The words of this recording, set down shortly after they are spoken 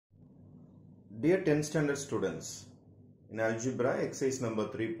Dear 10th standard students, in algebra exercise number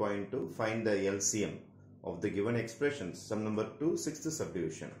 3.2, find the LCM of the given expressions. Sum number 2, sixth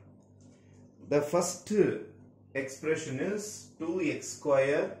subdivision. The first expression is 2x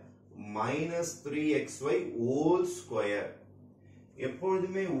square minus 3xy whole square.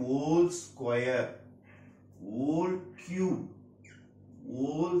 எப்பொழுதுமே whole square, whole cube,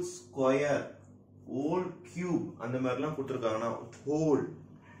 whole square, whole cube அந்த மாதிரிலாம் கொடுத்துருக்காங்கன்னா whole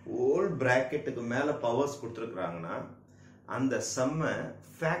bracketக்கு மேல powers கொடுத்துருக்காங்கன்னா அந்த சம்மை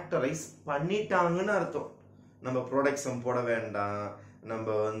factorise பண்ணிட்டாங்கன்னு அர்த்தம். நம்ம ப்ராடக்ட் சம் போட வேண்டாம்,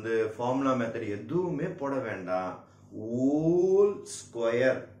 நம்ம ஃபார்முலா மெத்தட் எதுவுமே போட வேண்டாம். whole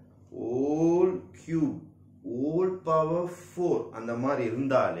square, whole cube, whole power 4 அந்த மாதிரி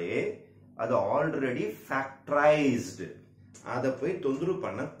இருந்தாலே அது ஆல்ரெடி ஃபேக்டரைஸ்டு. அதை போய் தொந்தரவு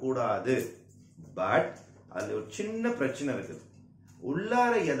பண்ண கூடாது. பட் அது ஒரு சின்ன பிரச்சனை இருக்குது.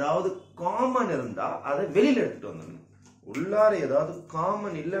 உள்ளார ஏதாவது காமன் இருந்தா அதை வெளியில எடுத்துட்டு வந்துடணும். உள்ளார ஏதாவது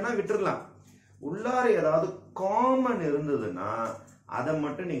காமன் இல்லைன்னா விட்டுறலாம். உள்ளார ஏதாவது காமன் இருந்ததுன்னா அதை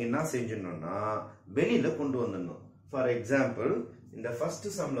மட்டும் நீங்க என்ன செஞ்சிடணும்னா வெளியில கொண்டு வந்துடணும். ஃபார் எக்ஸாம்பிள் இந்த ஃபர்ஸ்ட்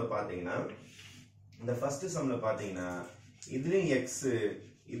சம்ல பாத்தீங்கன்னா இதுலயும்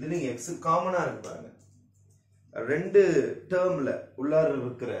எக்ஸ் காமனா இருக்கு பாருங்க. ரெண்டு டேர்ம்ல உள்ளார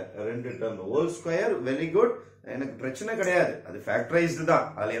இருக்கிற ரெண்டு term whole square very good, எனக்கு பிரச்சனை கிடையாது, அது ஃபேக்டரைஸ்டு தான்,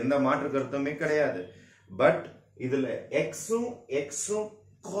 அதுல எந்த மாற்று கருத்துமே கிடையாது. பட் இதுல எக்ஸும்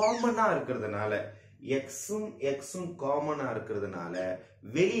காமனா இருக்கிறதுனால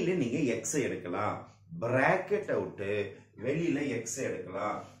வெளியில நீங்க எக்ஸ் எடுக்கலாம். பிராக்கெட் அவுட்டு வெளியில எக்ஸ்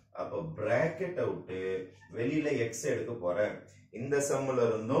எடுக்கலாம். அப்ப பிராக்கெட் அவுட்டு வெளியில எக்ஸ் எடுக்க போறேன். இந்த சம்முல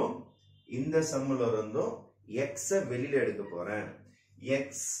இருந்தும் எக்ஸ வெளியில எடுக்க போறேன்.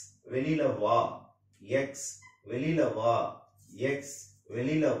 எக்ஸ் வெளியில வா, எக்ஸ் வெளியில வா, எக்ஸ்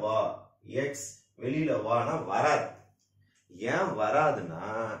வெளியில வா, எக்ஸ் வெளியில வானா வராது. ஏன் வராதுன்னா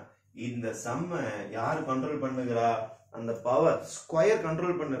இந்த சம்ம யாரு கண்ட்ரோல் பண்ணுகிறா? அந்த பவர் ஸ்கொயர்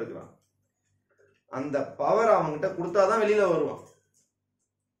கண்ட்ரோல் பண்ணிருக்கிறான். அந்த பவர் அவங்கிட்ட கொடுத்தாதான் வெளியில வருவான்.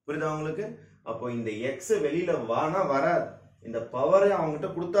 புரியுதா உங்களுக்கு? அப்போ இந்த எக்ஸ் வெளியில வானா வராது. இந்த பவரை அவங்ககிட்ட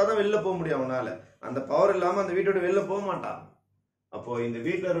கொடுத்தாதான் வெளில போக முடியும் அவனால. அந்த பவர் இல்லாம அந்த வீட்டோட வெளில போக மாட்டான். அப்போ இந்த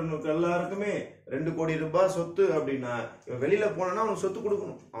வீட்டுல இருக்க எல்லாருக்குமே 2 கோடி ரூபாய் சொத்து அப்படின்னா இவன் வெளியில போனா அவனுக்கு சொத்து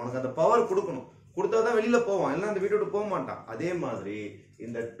கொடுக்கணும், அவனுக்கு அந்த பவர் கொடுக்கணும். கொடுத்தாதான் வெளியில போவான், இல்ல அந்த வீட்டோட போக மாட்டான். அதே மாதிரி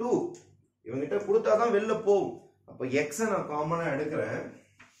இந்த 2 இவங்கிட்ட கொடுத்தாதான் வெளில போகும். அப்போ எக்ஸ நான் காமனா எடுக்கிறேன்,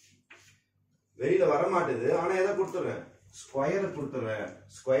 வெளியில வர மாட்டேது. ஆனா எதை கொடுத்துறேன்? ஸ்கொயரை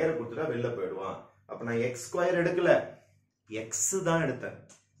கொடுத்துட்டா வெளில போயிடுவான். அப்ப நான் எக்ஸ் ஸ்கொயர் எடுக்கல, எக்ஸ் தான் எடுத்தேன்.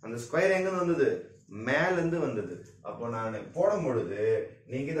 அந்த ஸ்கொயர் எங்க வந்தது? மேல இருந்து வந்தது. அப்போ நான் போடும் பொழுது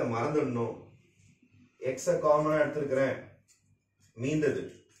நீங்க இதை மறந்துடணும். எக்ஸ காமனா எடுத்திருக்கிறேன், மீந்தது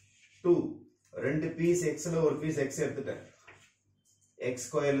 2. 2 பீஸ் எக்ஸ்ல ஒரு பீஸ் எக்ஸ் எடுத்துட்டேன். எக்ஸ்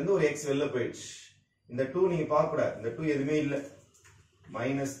ஸ்கொயர்ல இருந்து ஒரு எக்ஸ் வெளில போயிடுச்சு. இந்த 2 நீங்க பார்க்க கூடாது, இந்த 2 எதுவுமே இல்லை.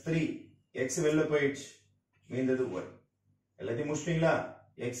 -3 எக்ஸ் வெளில போயிடுச்சு, மீந்தது 1. எல்லாத்தையும் முடிச்சிட்டீங்களா?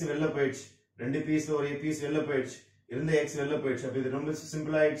 எக்ஸ் வெளில போயிடுச்சு, 2 பீஸ்ல ஒரு பீஸ் வெளில போயிடுச்சு, இருந்த எக்ஸ் வெளில போயிடுச்சு. அப்ப இது ரொம்ப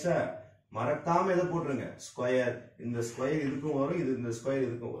சிம்பிள் ஆயிடுச்சா? மறக்காம எதை போட்டுருங்க? ஸ்கொயர். இந்த ஸ்கொயர் இதுக்கும் வரும், இந்த ஸ்கொயர்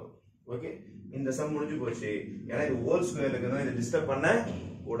இதுக்கும் வரும். ஓகே, இந்த சம் முடிஞ்சு போச்சு. ஏன்னா இது ஹோல் ஸ்கொயர் இருக்குதான், இதை டிஸ்டர்ப் பண்ண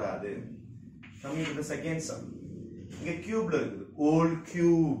கூடாது. Coming to the second sum. இங்க கியூப்ல இருக்குது,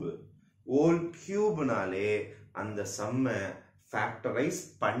 ஹோல் கியூப்னாலே அந்த சம்மை ஃபேக்டரைஸ்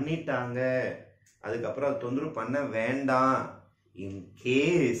பண்ணிட்டாங்க. அதுக்கப்புறம் தொந்தரவு பண்ண வேண்டாம். இன்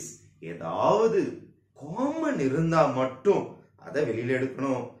கேஸ் ஏதாவது காமன் இருந்தா மட்டும் அதை வெளியில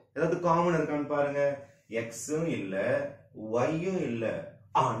எடுக்கணும். ஏதாவது காமன் இருக்கான்னு பாருங்க. எக்ஸும் இல்ல, ஒய்யும் இல்ல,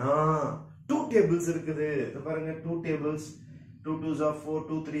 ஆனா 2 டேபிள்ஸ் இருக்குது. பாருங்க, 2 tables, 2 2s are 4,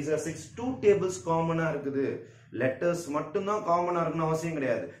 2 3s are 6. 2 tables காமனா இருக்குது. லெட்டர்ஸ் மட்டும்தான் காமனா இருக்கணும் அவசியம்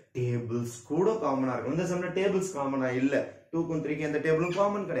கிடையாது, டேபிள்ஸ் கூட காமனா இருக்கும். இந்த சம்ல டேபிள்ஸ் காமனா இல்ல, 2க்கும் 3க்கும் எந்த டேபிளும்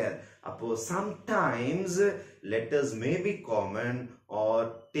காமன் கிடையாது. அப்போ sometimes letters may be common or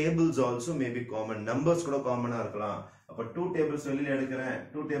tables also may be common. numbers கூட காமனா இருக்கலாம். அப்ப 2 டேபிள்ஸ் வெளியில எடுக்கிறேன்,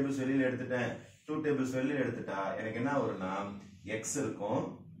 2 டேபிள்ஸ் வெளியில எடுத்துட்டேன். 2 டேபிள்ஸ் வெளியில எடுத்துட்டா எனக்கு என்ன வரும்னா x இருக்கும்.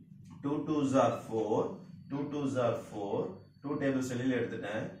 2 2s are 4, 2 2s are 4. 2 tables வெளியில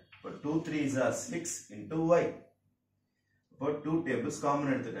எடுத்துட்டேன். இப்ப 2 3s are 6 into y. இப்போ 2 டேபிள்ஸ்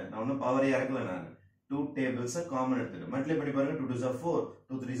காமன் எடுத்துட்டேன். நான் ஒன்னும் பவரே இறக்கல. நான் 2 டேபிள்ஸ் காமன் எடுத்துட்டேன். மல்டிப்ளை பண்ணி பாருங்க. 2 2s are 4,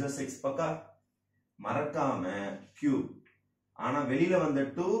 2 3s are 6. பக்கா மறக்காம கியூப். ஆனா வெளியில வந்த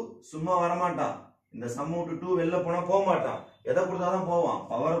 2 சும்மா வரமாட்டான். இந்த சம் விட்டு 2 வெளில போனா போக மாட்டான். எதை கொடுத்தாதான் போவான்?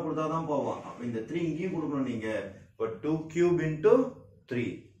 பவரை கொடுத்தாதான் போவான். அப்ப இந்த 3 இங்கேயும் கொடுக்கணும் நீங்க. இப்போ 2 cube into 3.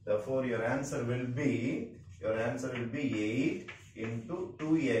 Therefore your answer will be 8 into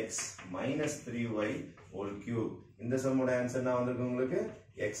 2x minus 3y whole cube. இந்த சம்மோட ஆன்சர் என்ன வந்திருக்கு உங்களுக்கு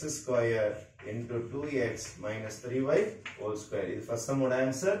x square into 2x minus 3y whole square. இது first சம்மோட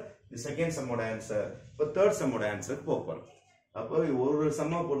ஆன்சர். இது செகண்ட் சம்மோட ஆன்சர். இப்போ தேர்ட் சம்மோட ஆன்சர் போறோம். அப்போ ஒரு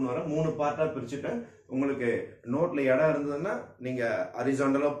சம்மா போட்டு வர மூணு பார்ட்டா பிரிச்சுட்டேன். உங்களுக்கு நோட்ல இடம் இருந்ததுன்னா நீங்க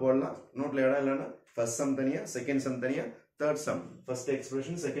ஹரிசாண்டலா போடலாம். நோட்ல இடம் இல்லைன்னா ஃபர்ஸ்ட் சம் தனியா, செகண்ட் சம் தனியா, third sum first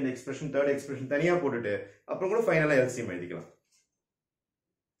expression, second expression, third expression தனியா போட்டுட்டு அப்புறம் கூட ஃபைனலா எல்சிஎம் எழுதிக்கலாம்.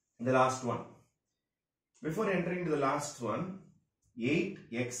 The last one. Before entering to the last one,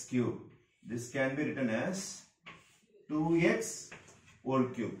 8x cube. This can be written as 2x whole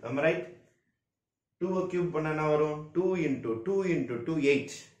cube. Am I right? 2 cube பண்ணனா வரும் 2 into 2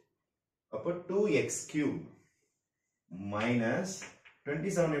 8. அப்ப 2x cube minus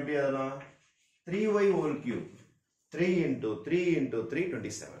 27 எப்படி எழுதலாம் 3y whole cube. 3 into 3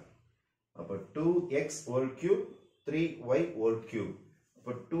 27. அப்ப 2x whole cube 3y whole cube.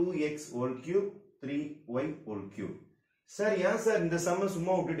 அப்ப 2x whole cube 3y whole cube. Sir ஏன் sir இந்த சம்ம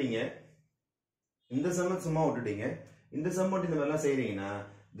சும்மா விட்டுட்டீங்க? இந்த சம்ம சும்மா விட்டுட்டீங்க. இந்த சம் மட்டும் இந்த மாதிரிலாம் செய்றீங்கன்னா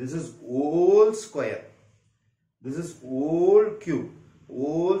this is whole square. This is whole cube.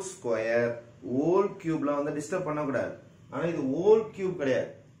 Whole square, whole cube ல வந்து டிஸ்டர்ப் பண்ண கூடாது. ஆனா இது whole cube கிடையாது.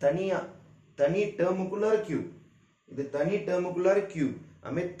 தனி டேர்முக்குள்ளார cube. இது தனி டேர்முக்குள்ளார cube.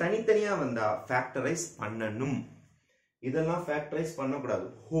 அமே தனித்தனியா வந்தா ஃபேக்டரைஸ் பண்ணனும். இதெல்லாம் ஃபேக்டரைஸ் பண்ண கூடாது.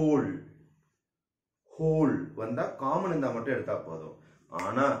 ஹோல் வந்தா காமன் இருந்தா மட்டும் எடுத்தா போதும்.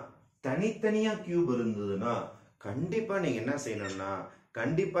 ஆனா தனித்தனியா கியூப் இருந்ததுன்னா கண்டிப்பா நீங்க என்ன செய்யணும்னா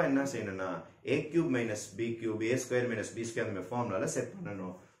a cube minus b cube a square minus b square அந்த ஃபார்முலால செட்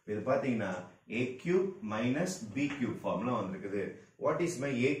பண்ணனும். இது பாத்தீங்கன்னா a cube minus b cube formula வந்திருக்குது. What is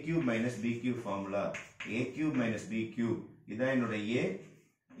my a cube minus b cube formula? a cube minus b cube. இதான் என்னோட a,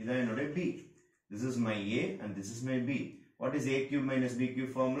 இதான் என்னோட b. This is my a and this is my b. What is a cube minus b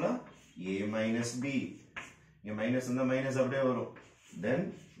cube formula? a minus b. இங்க minus இருந்தா minus அப்படியே வரும். Then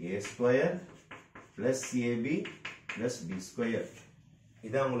a square plus ab plus b square.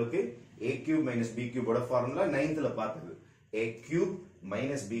 இதான் உங்களுக்கு a cube minus b cube ஓட formula 9th ல பார்த்தது. a cube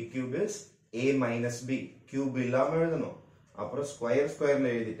minus b cube is a minus b. cube இல்லாம எழுதணும். அப்புறம் ஸ்கொயர்ல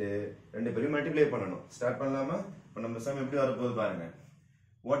எழுதிட்டு ரெண்டு பேரையும் மல்டிப்ளை பண்ணனும். ஸ்டார்ட் பண்ணலாமா? இப்போ நம்ம சம் எப்படி வர போகுது பாருங்க.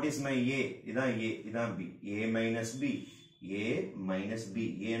 What is my a? இதான் a, இதான் b. a minus b. a minus b.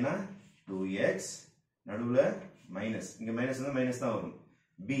 a னா 2x நடுவுல மைனஸ். இங்க மைனஸ் இருந்தா மைனஸ் தான் வரும்.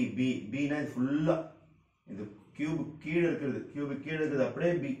 b னா இது ஃபுல்லா இது கியூப் கீழ இருக்குது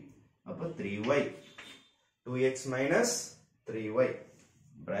அப்படியே b. அப்ப 3y. 2x minus 3y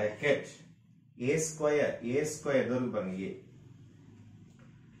bracket a square இதற்கு பாருங்க a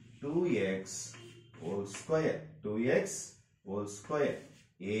 2x whole square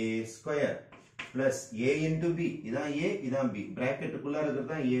a square plus a into b. இதான் a, இதான் b. பிராக்கெட்டுக்குள்ள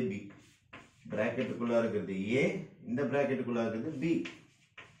இருக்கிறது தான் ab. பிராக்கெட்டுக்குள்ள இருக்கிறது a, இந்த பிராக்கெட்டுக்குள்ள இருக்கிறது b.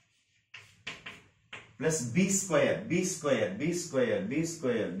 plus b square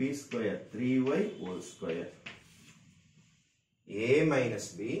 3y whole square. a minus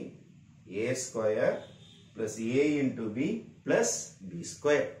b, a square plus a into b plus b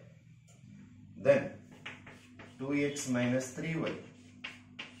square. Then 2x minus 3y.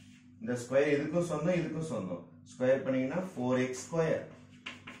 இந்த square இதுக்கும் சொந்தம். ஸ்கொயர் பண்ணீங்கன்னா 4x square.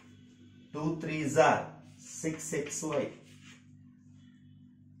 2 3s are 6xy.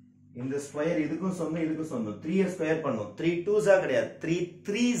 இந்த square இதுக்கும் சொந்தம் 3 square பண்ணும். 3 2s ஆ கிடையாது. 3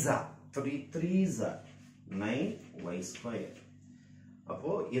 3s ஆ 9y square.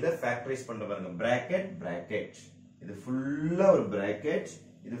 அப்போ இத ஃபேக்டரைஸ் பண்ண பாருங்க. பிராக்கெட் இது ஃபுல்லா ஒரு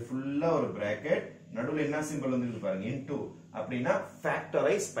பிராக்கெட் நடுவுல என்ன சிம்பல் வந்துருக்கு பாருங்க இன்டு. அப்படினா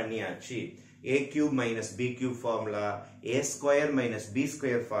ஃபேக்டரைஸ் பண்ணியாச்சு. a cube minus b cube formula, a square minus b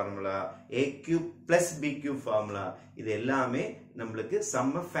square formula, a cube plus b cube formula. இது எல்லாமே நமக்கு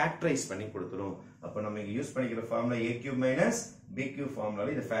சம்ம ஃபேக்டரைஸ் பண்ணி கொடுத்துரும். அப்ப நம்ம இங்க யூஸ் பண்ணிக்கிற formula a cube minus b cube formula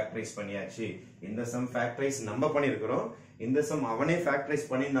இத ஃபேக்டரைஸ் பண்ணியாச்சு. இந்த சம் ஃபேக்டரைஸ் நம்ம பண்ணிருக்கோம். இந்த சம் அவனே ஃபேக்டரைஸ்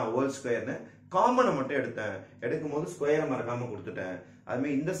பண்ணி நான் ஹோல் ஸ்கொயர்னு காமனை மட்டும் எடுக்கும்போது ஸ்கொயரை மறக்காம கொடுத்துட்டேன். அதுமே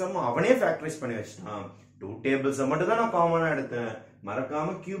இந்த சம் அவனே ஃபேக்டரைஸ் பண்ணி வச்சிட்டான். 2 டேபிள்ஸ் மட்டும் தான் நான் காமனா எடுத்தேன்.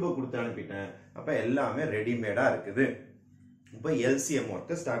 மறக்காம கியூபை கொடுத்து அனுப்பிட்டேன். அப்ப எல்லாமே ரெடிமேடா இருக்குது. இப்போ LCM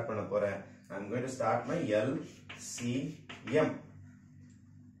ஒர்க்க ஸ்டார்ட் பண்ண போறேன். I'm going to start my LCM.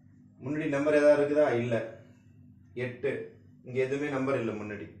 முன்னாடி நம்பர் ஏதாவது இருக்குதா? இல்ல. 8. இங்க எதுவுமே நம்பர் இல்ல.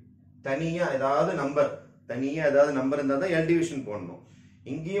 முன்னாடி தனியா ஏதாவது நம்பர் இருந்தா தான் L டிவிஷன் போடணும்.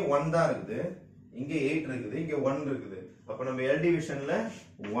 இங்கேயும் 1 தான் இருக்குது, இங்க 8 இருக்குது, இங்க 1 இருக்குது. அப்ப நம்ம L டிவிஷன்ல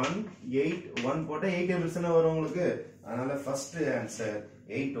 1 8 1 போட்டா 8 டேபிள்ஸ் வரும் உங்களுக்கு. அதனால ஃபர்ஸ்ட் ஆன்சர்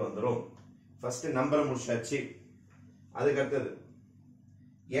 8 வந்துரும். ஃபர்ஸ்ட் நம்பரை முடிச்சாச்சு. அதுக்கு அடுத்தது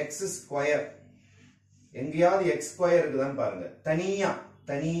x ஸ்கொயர் எங்கயாவது x ஸ்கொயர் இருக்குதான்னு பாருங்க தனியா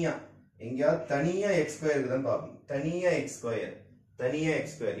எங்கயாவது தனியா x ஸ்கொயர் இருக்குதான்னு பாருங்க தனியா x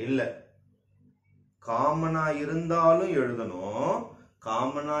ஸ்கொயர் இல்ல காமனா இருந்தாலும் எழுதணும்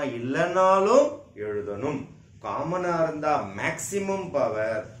காமனா இல்லனாலும் எழுதணும் காமனா இருந்தா மேக்ஸிமம்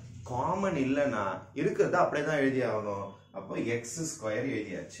பவர் காமன் இல்லனா இருக்குறத அப்படியே தான் எழுதி ஆகணும் அப்போ x ஸ்கொயர்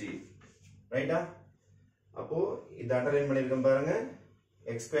எழுதியாச்சு ரைட்டா அப்போ இத அண்டர்லைன் பண்ணிருக்கேன் பாருங்க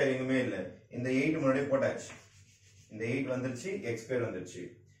x ஸ்கொயர் எங்குமே இல்ல இந்த 8 முன்னாடியே போட்டாச்சு இந்த 8 வந்துருச்சு x ஸ்கொயர் வந்துருச்சு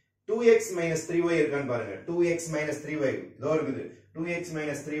 2x 3y இருக்கான்னு பாருங்க 2x 3y இதோ இருக்குது 2x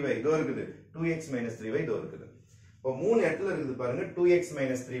 3y இதோ இருக்குது 2x 3y இதோ இருக்குது இப்போ மூணு இடத்துல இருக்குது பாருங்க 2x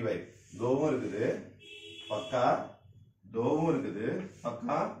 3y இதோவும் இருக்குது பக்கா தோவும் இருக்குது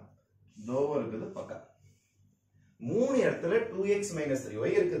பக்கா தோவும் இருக்குது பக்கா மூணு இடத்துல 2x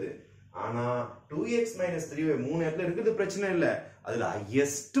 3y இருக்குது ஆனா 2x 3y மூணு இடத்துல இருக்குது பிரச்சனை இல்ல அதுல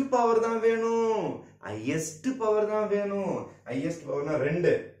highest பவர் தான் வேணும் highest பவர்னா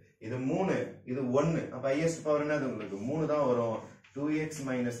 2 இது 3 இது 1 அப்ப highest பவர் என்னது உங்களுக்கு 3 தான் வரும் 2x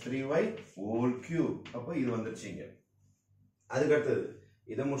 3y whole cube அப்ப இது வந்துருச்சுங்க அதுக்கு அடுத்து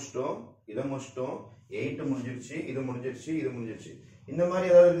இத முடிச்சிட்டோம் 8 முடிஞ்சிருச்சு இது முடிஞ்சிருச்சு இந்த மாதிரி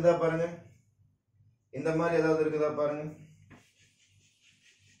ஏதாவது இருக்குதா பாருங்க இந்த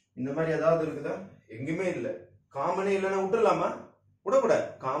மாதிரி ஏதாவது இருக்குதா எங்குமே இல்ல காமனே இல்லனா விட்டுறலாமா விடக்கூடாது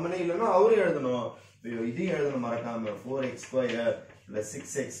காமனே இல்லனா அவரே எழுதணும் இதையும் எழுதணும் மறக்காம 4x² +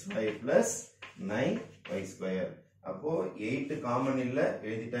 6xy + 9y² அப்போ 8 காமன் இல்ல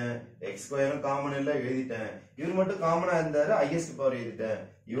எழுதிட்டேன் x² காமன் இல்ல எழுதிட்டேன் இவர் மட்டும் காமனா இருந்தாரு highest பவர் எழுதிட்டேன்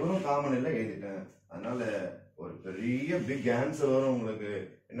இவரும் காமன் இல்ல எழுதிட்டேன் அதனால ஒரு பெரிய பிக் ஆன்சர் வரும் உங்களுக்கு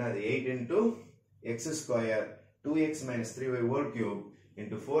என்னது 8 * x² 2x - 3y whole cube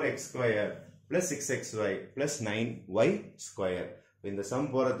into 4x² plus 6xy plus 9y². இந்த sum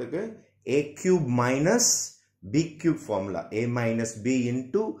போறதுக்கு a cube minus b cube formula a minus b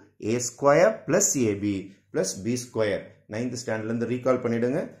into a square plus ab plus b square 9th standardல இருந்து recall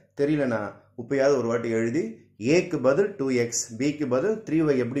பண்ணிடுங்க தெரியலனா உப்பையாவது ஒரு வாட்டி எழுதி a க்கு பதில் 2x b க்கு பதில்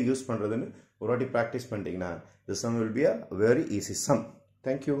 3y எப்படி யூஸ் பண்றதுன்னு ஒரு வாட்டி பிராக்டீஸ் பண்ணிட்டீங்கன்னா the sum will be a very easy sum.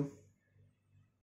 Thank you.